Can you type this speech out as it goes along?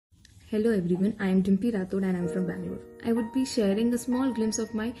Hello everyone, I am Dimpy Rathod and I am from Bangalore. I would be sharing a small glimpse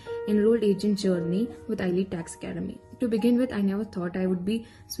of my enrolled agent journey with iLead Tax Academy. To begin with, I never thought I would be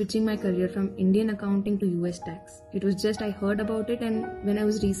switching my career from Indian accounting to US tax. It was just I heard about it, and when I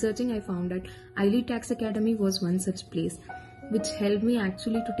was researching I found that iLead Tax Academy was one such place, which helped me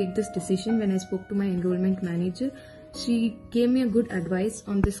actually to take this decision. When I spoke to my enrollment manager, she gave me a good advice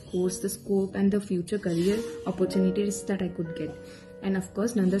on this course, the scope and the future career opportunities that I could get. And of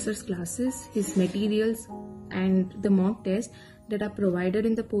course, Nanda sir's classes, his materials and the mock tests that are provided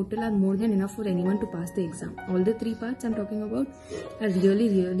in the portal are more than enough for anyone to pass the exam. All the three parts I'm talking about are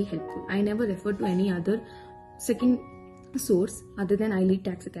really helpful. I never referred to any other second source other than iLead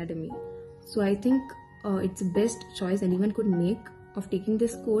Tax Academy. So I think it's the best choice anyone could make of taking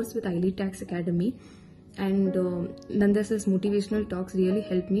this course with iLead Tax Academy. And Nanda sir's motivational talks really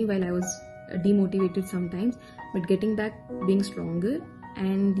helped me while I was demotivated sometimes, but getting back, being stronger.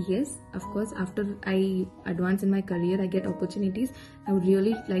 And yes, of course, after I advance in my career, I get opportunities, I would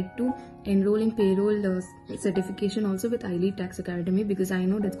really like to enroll in payroll certification also with iLead Tax Academy, because I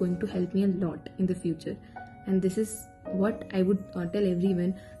know that's going to help me a lot in the future. And this is what I would tell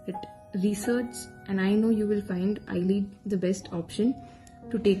everyone, that research, and I know you will find iLead the best option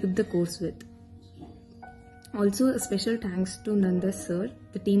to take up the course with. Also, a special thanks to Nanda sir,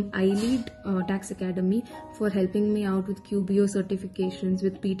 the team iLead Tax Academy, for helping me out with QBO certifications,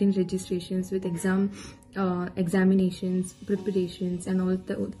 with PTIN registrations, with examinations, preparations, and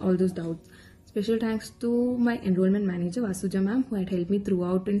all those doubts. Special thanks to my enrollment manager Vasuja ma'am, who had helped me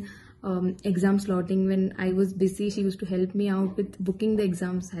throughout in exam slotting. When I was busy, she used to help me out with booking the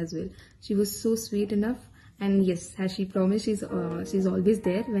exams as well. She was so sweet enough. And yes, as she promised, she's always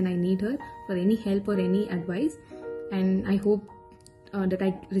there when I need her for any help or any advice. And I hope that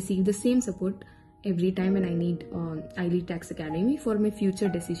I receive the same support every time when I need iLead Tax Academy for my future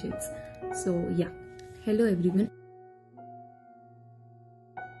decisions. So yeah, hello everyone.